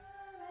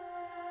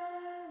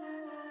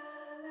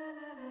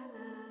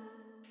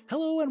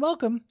Hello and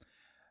welcome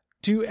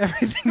to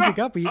Everything to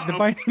Guppy, the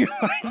Binding of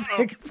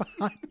Isaac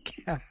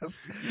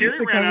podcast.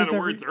 Gary ran out of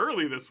words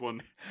early this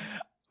one.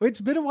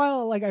 It's been a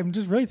while. Like, I'm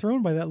just really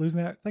thrown by that, losing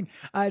that thing.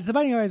 It's the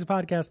Binding of Isaac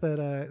podcast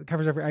that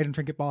covers every item,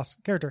 trinket, boss,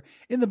 character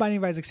in the Binding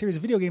of Isaac series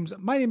of video games.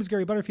 My name is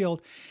Gary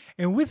Butterfield,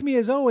 and with me,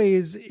 as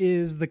always,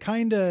 is the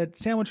kind of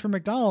sandwich from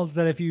McDonald's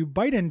that if you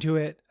bite into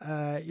it,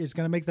 is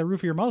going to make the roof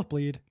of your mouth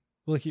bleed.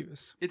 Will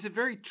Hughes. It's a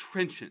very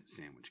trenchant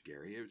sandwich,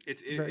 Gary.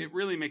 It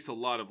really makes a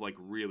lot of like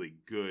really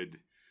good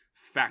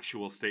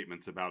factual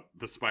statements about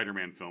the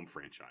Spider-Man film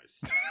franchise.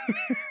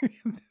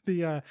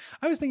 I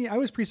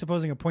was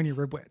presupposing a pointy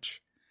rib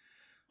wedge.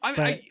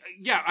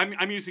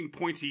 I'm using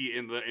pointy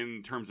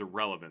in terms of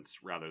relevance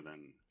rather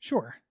than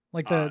sure,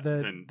 like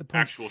the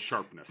actual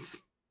sharpness.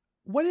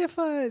 What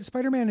if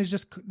Spider-Man is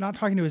just not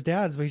talking to his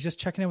dads, but he's just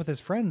checking in with his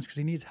friends because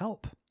he needs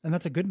help, and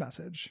that's a good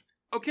message.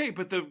 Okay,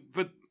 but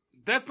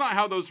that's not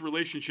how those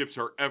relationships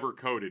are ever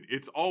coded.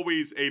 It's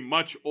always a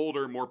much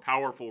older, more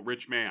powerful,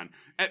 rich man.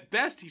 At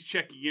best, he's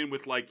checking in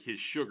with like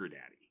his sugar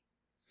daddy.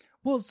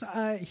 Well,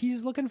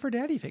 he's looking for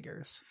daddy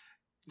figures.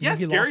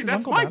 Yes, Gary,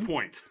 that's my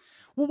point.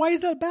 Well, why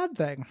is that a bad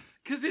thing?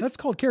 Because that's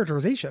called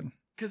characterization.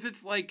 Because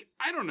it's like,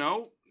 I don't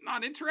know,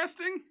 not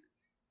interesting.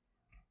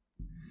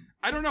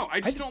 I don't know.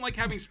 I just don't like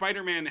having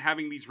Spider-Man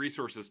having these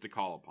resources to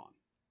call upon.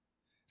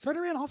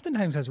 Spider-Man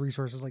oftentimes has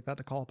resources like that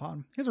to call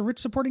upon. He has a rich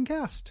supporting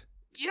cast.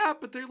 Yeah,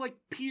 but they're like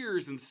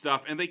peers and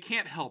stuff, and they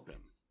can't help him.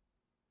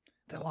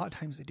 A lot of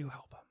times they do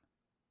help him.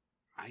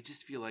 I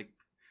just feel like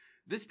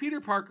this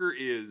Peter Parker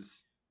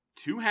is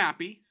too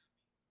happy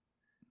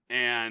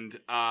and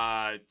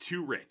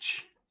too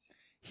rich.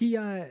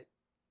 They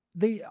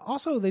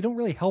don't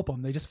really help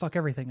him. They just fuck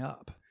everything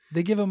up.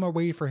 They give him a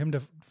way for him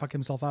to fuck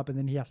himself up, and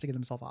then he has to get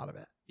himself out of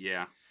it.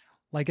 Yeah.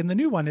 Like in the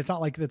new one, it's not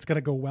like it's going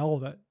to go well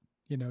that,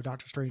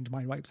 Doctor Strange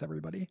mind wipes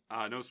everybody.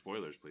 No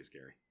spoilers, please,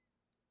 Gary.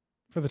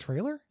 For the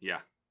trailer? Yeah.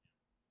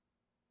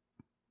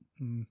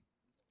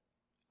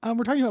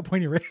 We're talking about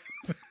pointy rib.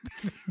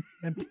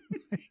 I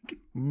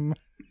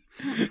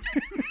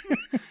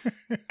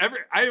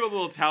have a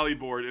little tally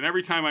board, and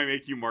every time I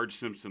make you Marge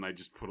Simpson, I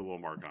just put a little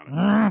mark on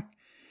it.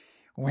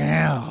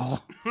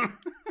 Well.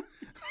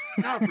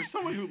 God, for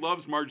someone who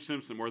loves Marge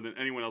Simpson more than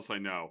anyone else I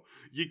know,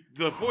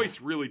 the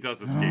voice really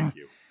does escape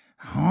you.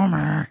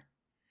 Homer,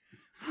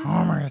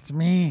 it's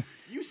me.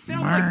 You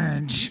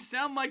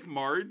sound like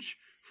Marge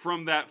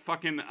from that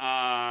fucking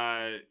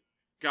God,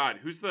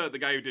 who's the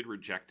guy who did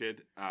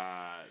Rejected?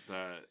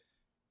 The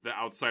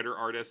outsider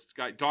artist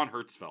guy, Don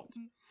Hertzfeldt.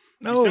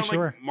 Oh, you sound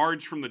sure. like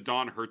Marge from the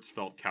Don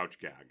Hertzfeldt couch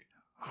gag.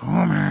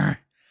 Homer.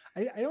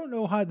 I don't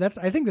know how I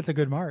think that's a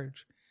good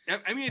Marge.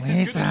 I mean, it's as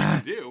good as you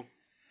can do.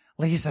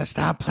 Lisa,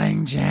 stop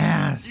playing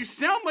jazz. You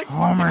sound like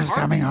Homer's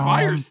coming home.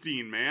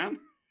 Firestein, man.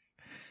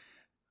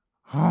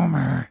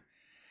 Homer,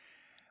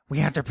 we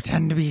have to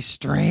pretend to be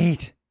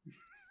straight.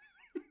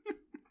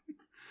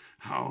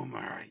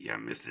 Homer, you're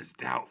Mrs.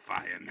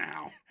 Doubtfire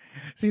now.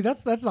 See,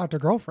 that's Dr.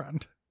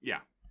 Girlfriend.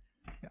 Yeah.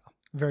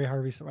 Very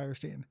Harvey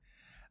Firestein.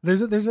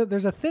 There's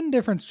a thin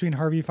difference between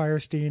Harvey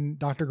Firestein,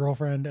 Dr.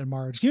 Girlfriend, and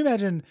Marge. Can you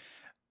imagine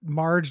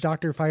Marge,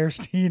 Dr.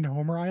 Firestein,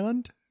 Homer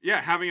Island?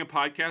 Yeah, having a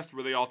podcast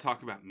where they all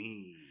talk about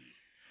me.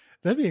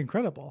 That'd be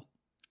incredible.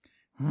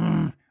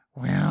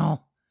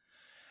 Well,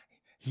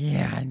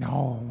 yeah, I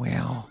know,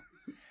 Will.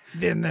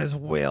 Then there's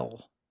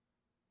Will.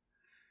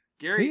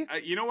 Gary,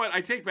 you know what?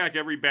 I take back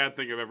every bad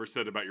thing I've ever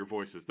said about your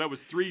voices. That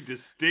was 3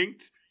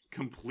 distinct,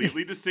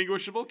 completely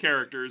distinguishable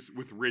characters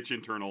with rich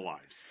internal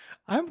lives.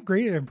 I'm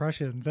great at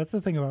impressions. That's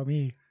the thing about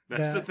me.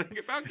 That's the thing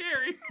about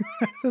Gary.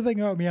 That's the thing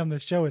about me on the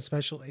show,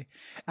 especially.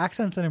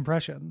 Accents and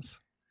impressions.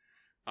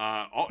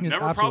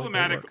 Never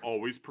problematic,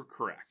 always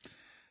correct.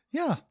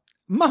 Yeah.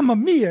 Mamma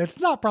mia, it's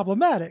not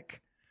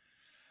problematic.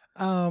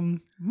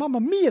 Mamma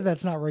mia,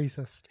 that's not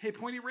racist. Hey,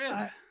 pointy rib.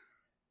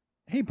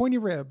 Hey, pointy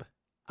rib.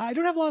 I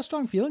don't have a lot of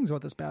strong feelings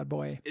about this bad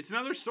boy. It's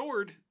another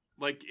sword.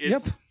 Like,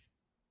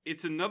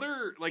 it's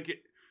another,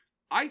 like,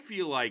 I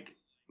feel like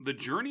the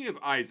journey of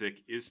Isaac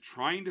is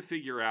trying to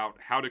figure out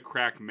how to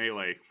crack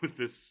Melee with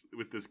this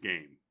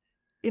game.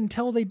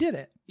 Until they did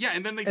it. Yeah,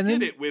 and then they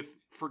did it with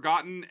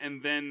Forgotten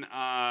and then,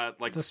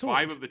 like, the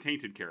 5 of the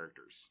Tainted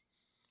characters.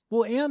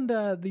 Well, and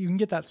you can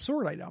get that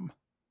sword item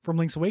from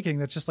Link's Awakening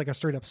that's just like a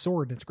straight up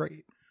sword, and it's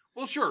great.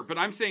 Well, sure, but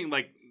I'm saying,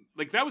 like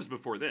that was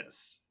before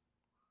this.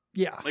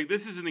 Yeah. Like,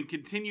 this is a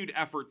continued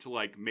effort to,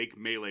 like, make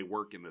Melee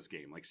work in this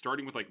game. Like,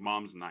 starting with, like,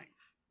 Mom's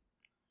knife.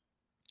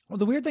 Well,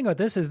 the weird thing about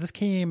this is this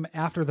came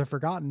after the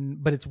Forgotten,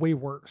 but it's way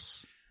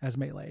worse as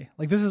Melee.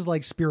 Like, this is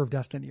like Spear of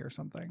Destiny or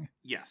something.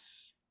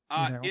 Yes.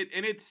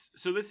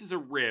 So this is a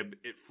rib.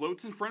 It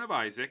floats in front of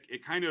Isaac.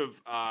 It kind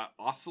of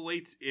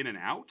oscillates in and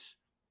out.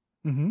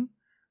 Mm-hmm.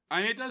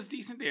 And it does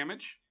decent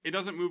damage. It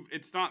doesn't move.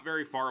 It's not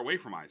very far away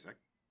from Isaac.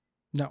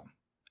 No.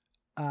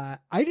 I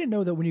didn't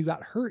know that when you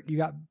got hurt, you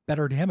got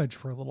better damage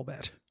for a little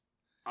bit.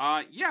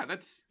 Yeah,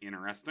 that's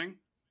interesting.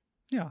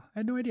 Yeah, I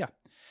had no idea.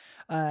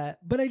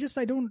 But I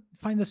don't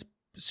find this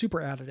super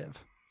additive.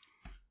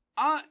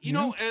 You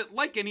know,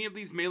 like any of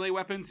these melee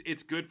weapons,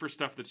 it's good for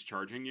stuff that's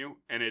charging you,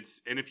 and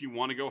if you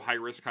want to go high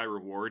risk, high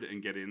reward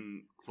and get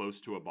in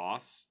close to a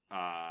boss,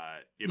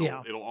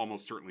 it'll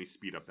almost certainly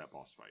speed up that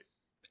boss fight.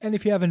 And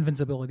if you have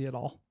invincibility at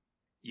all,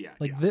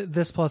 like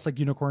this plus like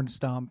Unicorn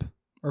Stomp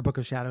or Book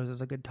of Shadows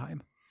is a good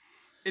time.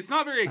 It's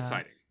not very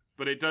exciting,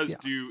 but it does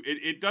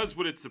it does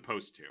what it's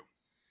supposed to.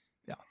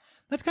 Yeah,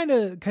 that's kind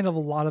of a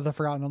lot of the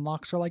Forgotten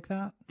unlocks are like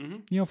that. Mm-hmm.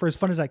 You know, for as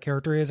fun as that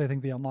character is, I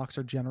think the unlocks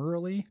are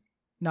generally.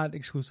 Not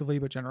exclusively,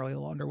 but generally a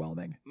little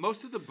underwhelming.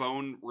 Most of the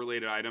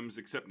bone-related items,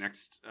 except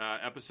next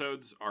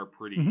episodes, are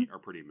pretty meh.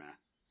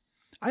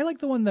 I like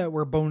the one that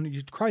where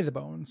you cry the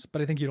bones, but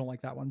I think you don't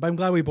like that one. But I'm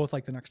glad we both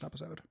like the next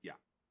episode. Yeah,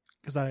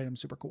 because that item's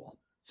super cool.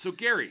 So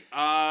Gary,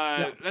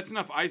 that's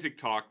enough Isaac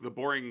talk. The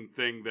boring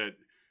thing that,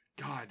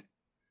 God,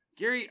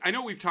 Gary, I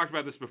know we've talked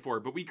about this before,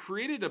 but we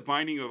created a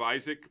Binding of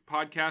Isaac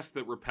podcast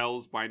that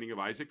repels Binding of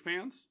Isaac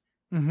fans.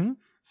 Mm-hmm.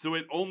 So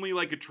it only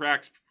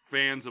attracts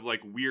fans of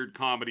weird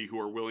comedy who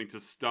are willing to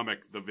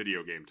stomach the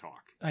video game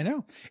talk. I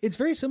know. It's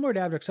very similar to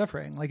Abject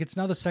Suffering. It's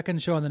now the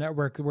second show on the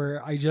network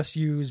where I just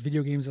use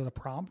video games as a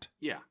prompt.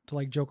 Yeah.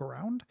 To joke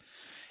around.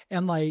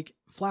 And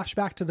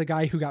flashback to the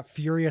guy who got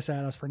furious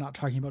at us for not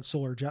talking about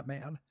Solar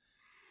Jetman.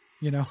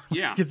 You know?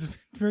 Yeah. It's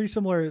very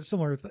similar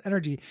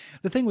energy.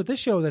 The thing with this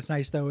show that's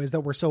nice though is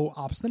that we're so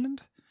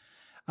obstinate.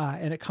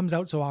 And it comes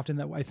out so often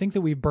that I think that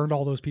we've burned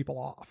all those people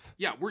off.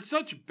 Yeah, we're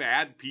such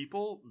bad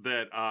people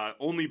that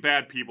only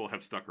bad people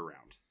have stuck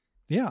around.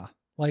 Yeah,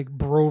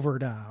 Brover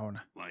down.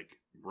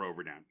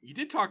 Brover down. You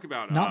did talk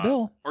about... Not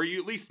Bill. Or you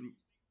at least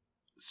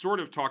sort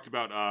of talked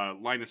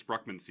about Linus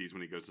Bruckman Sees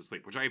When He Goes to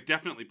Sleep, which I have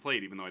definitely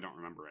played, even though I don't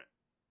remember it.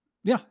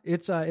 Yeah,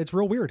 it's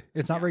real weird.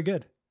 It's not very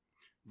good.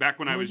 Back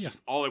when I was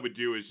just... All I would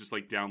do is just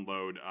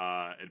download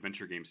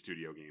Adventure Game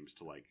Studio games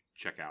to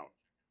check out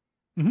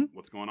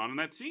what's going on in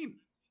that scene.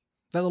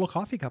 That little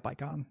coffee cup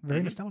icon.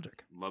 Very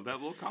nostalgic. Love that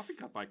little coffee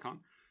cup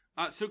icon.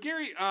 So,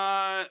 Gary,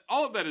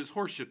 all of that is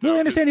horseshit, though. Really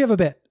understand you have a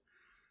bit.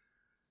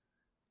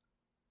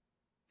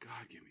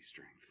 God, give me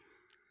strength.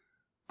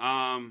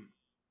 God,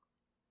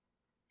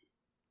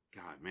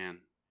 man.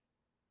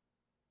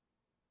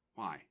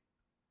 Why?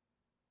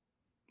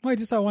 Well,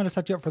 I want to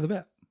set you up for the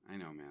bit. I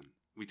know, man.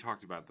 We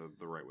talked about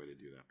the right way to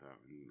do that, though,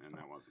 and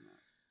that wasn't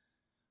it.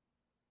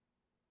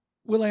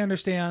 Will I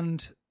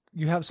understand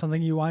you have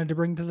something you wanted to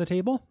bring to the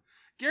table?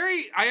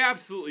 Gary, I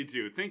absolutely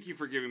do. Thank you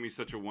for giving me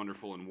such a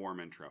wonderful and warm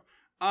intro.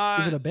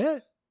 Is it a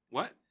bit?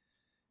 What?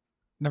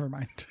 Never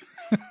mind.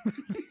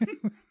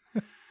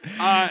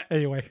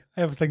 Anyway,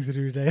 I have things to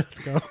do today. Let's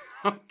go.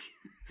 Okay.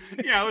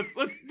 Yeah,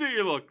 let's do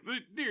your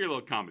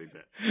little comedy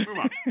bit. Move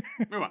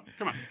on.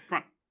 Come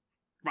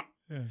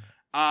on.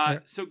 Yeah.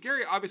 So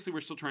Gary, obviously,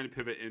 we're still trying to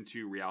pivot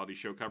into reality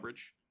show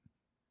coverage.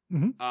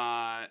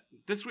 Mm-hmm.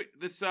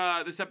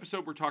 This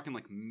episode, we're talking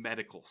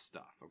medical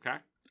stuff. Okay.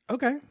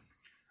 Okay.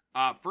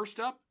 First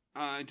up,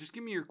 just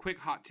give me your quick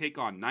hot take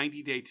on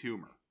 90 Day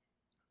Tumor.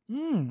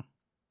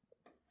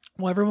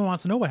 Well, everyone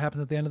wants to know what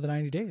happens at the end of the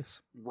 90 days.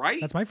 Right?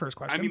 That's my first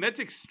question. I mean, that's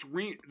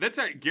extreme.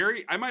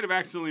 Gary, I might have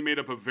accidentally made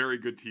up a very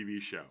good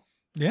TV show.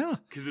 Yeah.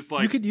 Because it's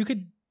You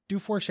could do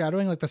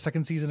foreshadowing the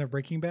second season of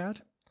Breaking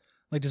Bad.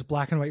 Just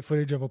black and white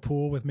footage of a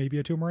pool with maybe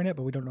a tumor in it,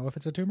 but we don't know if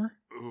it's a tumor.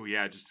 Oh,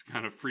 yeah, just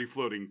kind of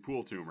free-floating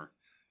pool tumor.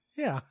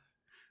 Yeah.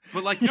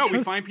 But no,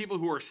 we find people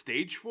who are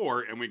stage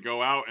 4 and we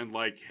go out and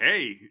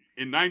hey,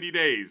 in 90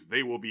 days,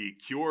 they will be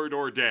cured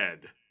or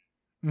dead.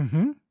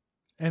 Mm-hmm.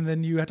 And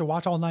then you have to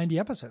watch all 90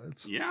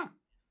 episodes. Yeah.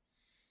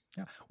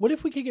 Yeah. What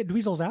if we could get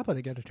Dweezil Zappa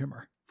to get a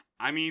tumor?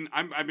 I mean,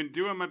 I've been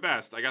doing my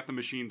best. I got the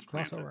machines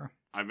planted. Crossover.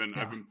 I've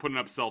been putting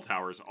up cell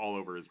towers all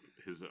over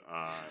his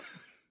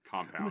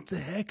compound. What the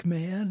heck,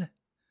 man?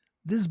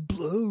 This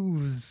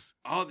blows.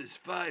 All this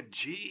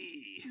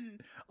 5G.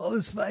 All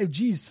this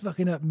 5G is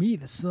fucking up me,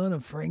 the son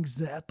of Frank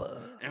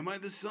Zappa. Am I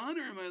the son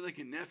or am I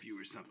a nephew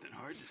or something?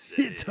 Hard to say.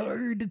 It's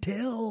hard to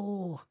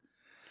tell.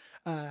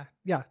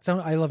 Yeah,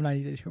 I love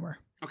 90 Day Humor.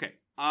 Okay.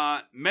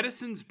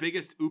 Medicine's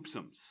biggest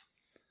oopsums.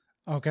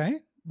 Okay.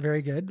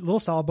 Very good. A little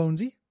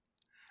sawbonesy.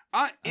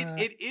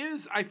 It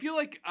is. I feel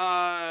like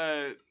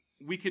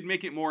we could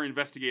make it more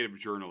investigative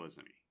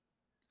journalism-y.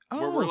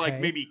 Where we're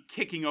maybe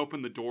kicking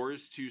open the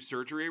doors to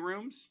surgery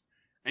rooms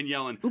and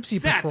yelling, Oopsie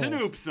that's Patrol. an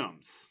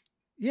oopsums.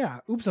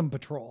 Yeah, Oopsum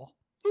Patrol.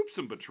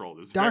 Oopsum Patrol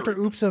is Dr.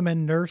 Oopsum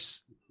and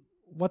Nurse,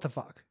 what the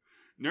fuck?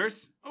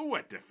 Nurse, oh,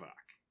 what the fuck?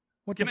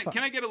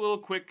 Can I get a little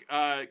quick,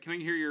 can I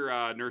hear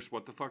your Nurse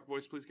what the fuck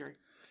voice, please, Gary?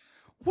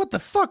 What the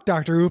fuck,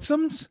 Dr.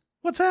 Oopsums?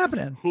 What's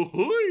happening?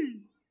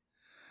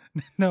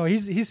 No,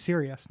 he's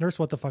serious. Nurse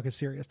what the fuck is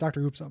serious.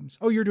 Dr. Oopsums.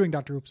 Oh, you're doing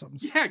Dr.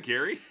 Oopsums. Yeah,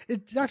 Gary. Is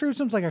Dr.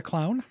 Oopsums like a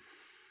clown?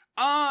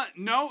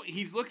 No,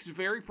 he looks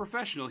very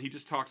professional. He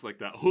just talks like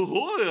that.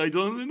 I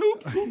done an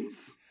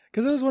oopsums.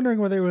 Because I was wondering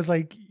whether it was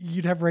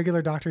you'd have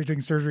regular doctors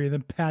doing surgery and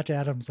then Patch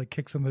Adams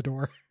kicks in the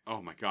door.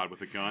 Oh my God,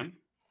 with a gun?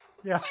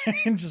 Yeah,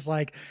 and just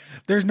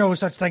there's no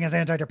such thing as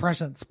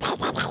antidepressants.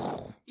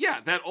 Yeah,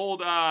 that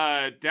old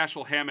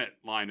Dashiell Hammett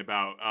line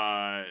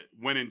about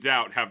when in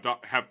doubt,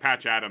 have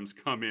Patch Adams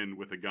come in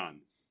with a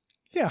gun.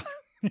 Yeah,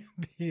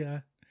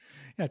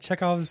 Yeah,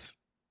 Chekhov's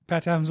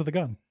Patch Adams with a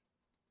gun.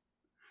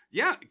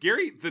 Yeah,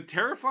 Gary, the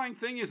terrifying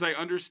thing is I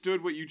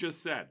understood what you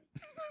just said.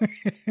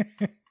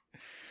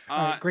 All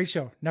right, great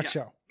show. Next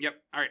show. Yep.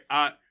 All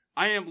right.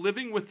 I am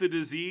living with the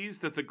disease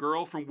that the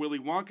girl from Willy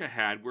Wonka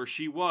had, where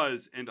she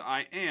was, and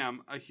I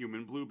am a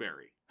human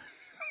blueberry.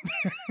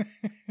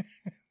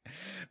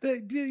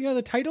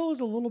 The title is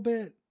a little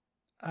bit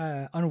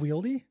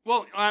unwieldy.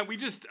 Well, we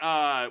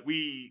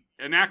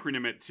an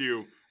acronym it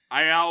to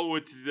I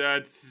always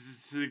had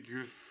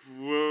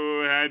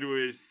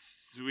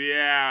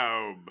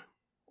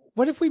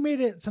What if we made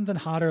it something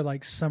hotter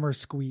like Summer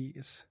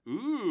Squeeze?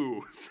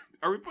 Ooh,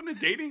 are we putting a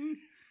dating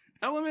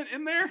element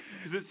in there?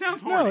 Because it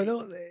sounds horny.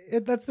 No,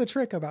 that's the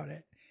trick about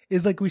it.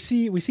 Is like we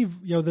see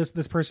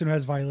this person who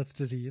has Violet's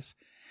disease,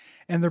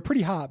 and they're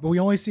pretty hot, but we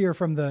only see her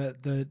from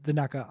the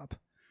neck up.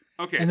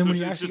 Okay, and then so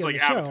when it's just like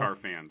Avatar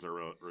fans are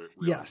real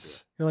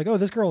yes, you're like, oh,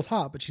 this girl's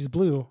hot, but she's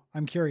blue.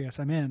 I'm curious.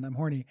 I'm in. I'm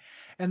horny.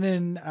 And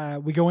then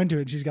we go into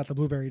it, and she's got the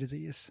blueberry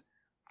disease.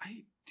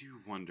 I do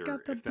wonder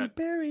got the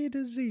blueberry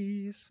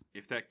disease.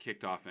 If that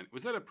kicked off,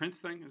 was that a Prince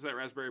thing? Is that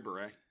Raspberry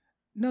Beret?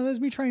 No, that's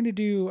me trying to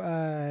do.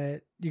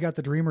 You got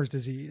the dreamer's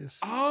disease.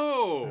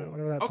 Oh,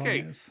 whatever that song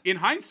is. In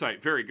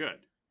hindsight, very good.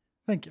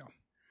 Thank you.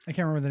 I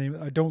can't remember the name.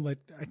 I can't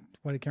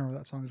remember what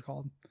that song is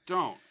called.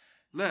 Don't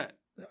let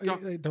go.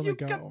 Don't you let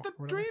go. Got the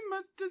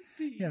dreamer's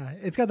disease. Yeah,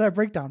 it's got that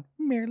breakdown.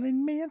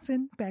 Marilyn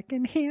Manson back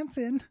in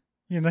Hanson.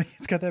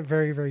 It's got that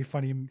very, very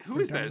funny.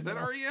 Who is that? Is that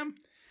REM?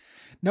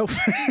 Nope.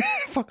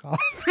 Fuck off.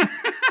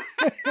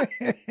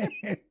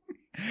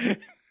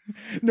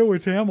 No,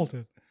 it's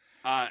Hamilton.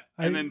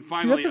 And then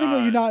finally, see, that's the thing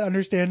about you not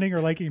understanding or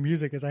liking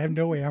music is I have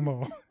no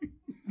ammo.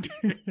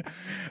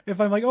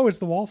 If I'm like, oh, it's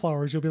the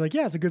Wallflowers, you'll be like,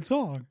 yeah, it's a good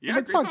song. Yeah, I'm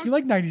like, fuck, song. you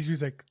like 90s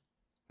music.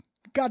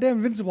 Goddamn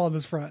Invincible on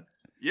this front.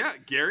 Yeah,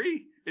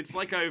 Gary, it's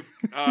like I've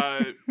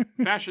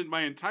fashioned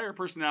my entire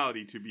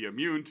personality to be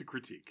immune to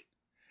critique.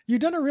 You've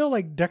done a real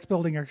deck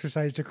building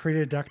exercise to create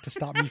a deck to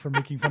stop me from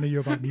making fun of you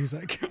about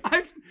music.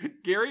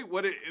 Gary,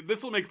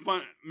 this will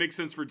make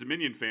sense for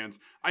Dominion fans.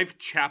 I've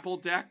chapel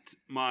decked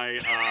my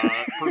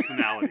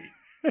personality.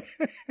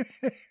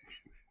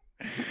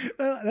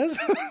 That's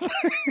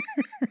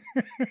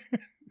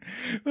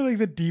like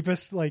the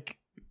deepest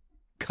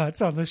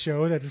cuts on the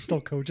show that is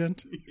still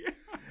cogent. Yeah.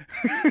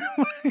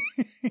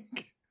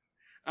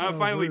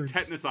 Finally, words.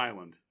 Tetanus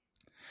Island.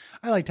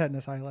 I like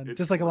Tetanus Island. It's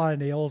just a lot of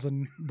nails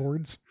and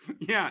boards.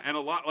 Yeah, and a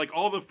lot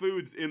all the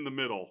foods in the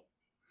middle.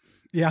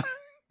 Yeah.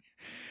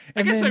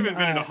 I guess I've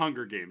invented a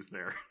Hunger Games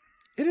there.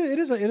 It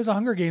is a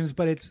Hunger Games,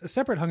 but it's a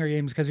separate Hunger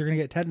Games because you're gonna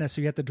get tetanus,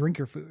 so you have to drink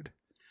your food.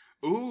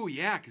 Ooh,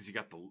 yeah, because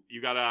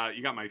you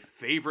got my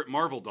favorite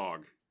Marvel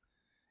dog.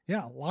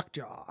 Yeah,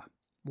 Lockjaw.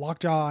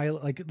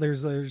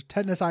 There's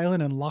Tetanus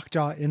Island and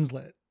Lockjaw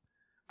Inlet.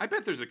 I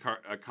bet there's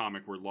a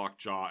comic where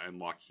Lockjaw and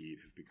Lockheed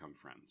have become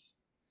friends.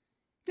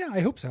 Yeah,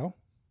 I hope so.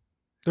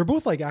 They're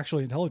both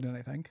actually intelligent,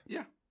 I think.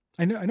 Yeah.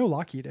 I know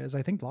Lockheed is.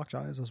 I think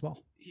Lockjaw is as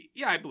well.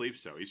 Yeah, I believe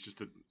so. He's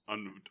just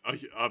an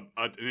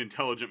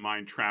intelligent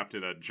mind trapped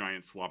in a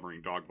giant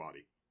slobbering dog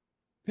body.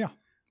 Yeah.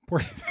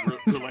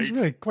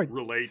 Relate.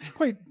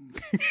 Really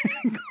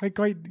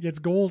quite gets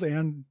goals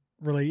and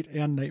relate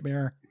and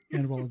nightmare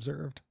and well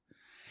observed.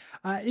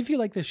 If you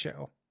like this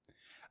show,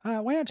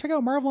 why not check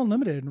out Marvel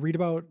Unlimited and read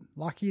about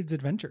Lockheed's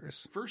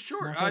adventures? For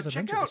sure.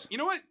 Check out, you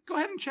know what? Go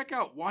ahead and check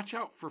out Watch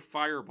Out for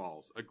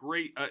Fireballs.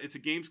 It's a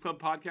Games Club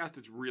podcast.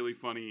 It's really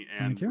funny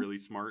and really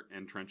smart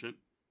and trenchant.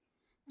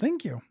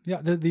 Thank you.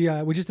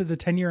 Yeah, we just did the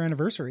 10-year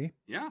anniversary.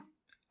 Yeah.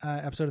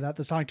 Episode of that,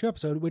 the Sonic 2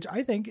 episode, which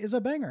I think is a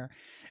banger.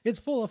 It's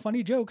full of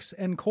funny jokes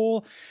and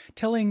Cole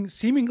telling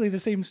seemingly the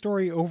same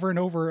story over and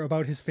over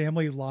about his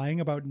family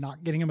lying about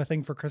not getting him a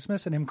thing for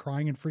Christmas and him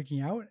crying and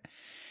freaking out.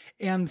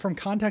 And from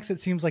context, it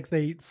seems like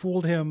they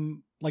fooled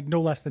him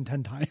no less than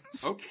 10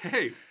 times.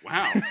 Okay.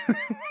 Wow.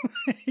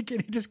 And he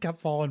just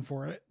kept falling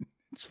for it.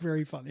 It's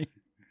very funny.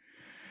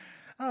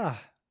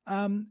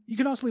 You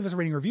can also leave us a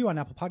rating review on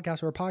Apple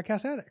Podcasts or a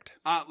Podcast Addict.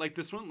 Like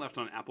this one left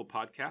on Apple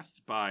Podcasts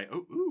by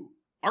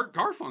Art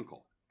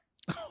Garfunkel.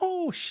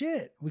 Oh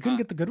shit. We couldn't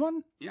get the good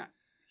one? Yeah.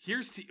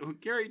 Here's to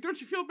Gary, don't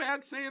you feel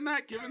bad saying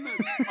that given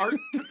that Art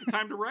took the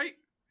time to write?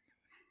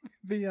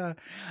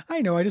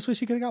 I know, I just wish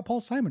he could have got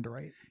Paul Simon to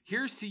write.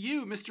 Here's to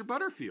you, Mr.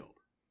 Butterfield.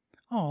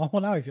 Oh,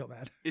 well now I feel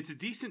bad. It's a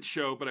decent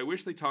show, but I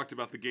wish they talked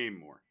about the game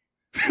more.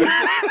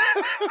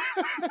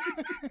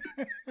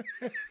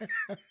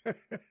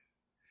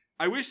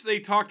 I wish they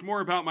talked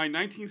more about my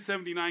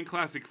 1979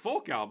 classic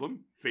folk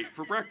album, Fate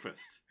for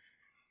Breakfast.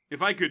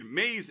 If I could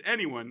maze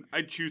anyone,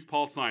 I'd choose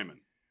Paul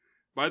Simon.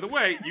 By the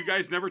way, you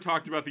guys never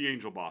talked about the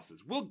Angel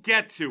Bosses. We'll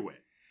get to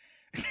it.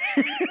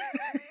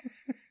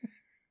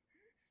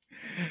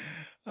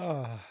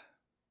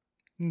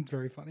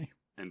 Very funny.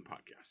 And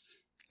podcast.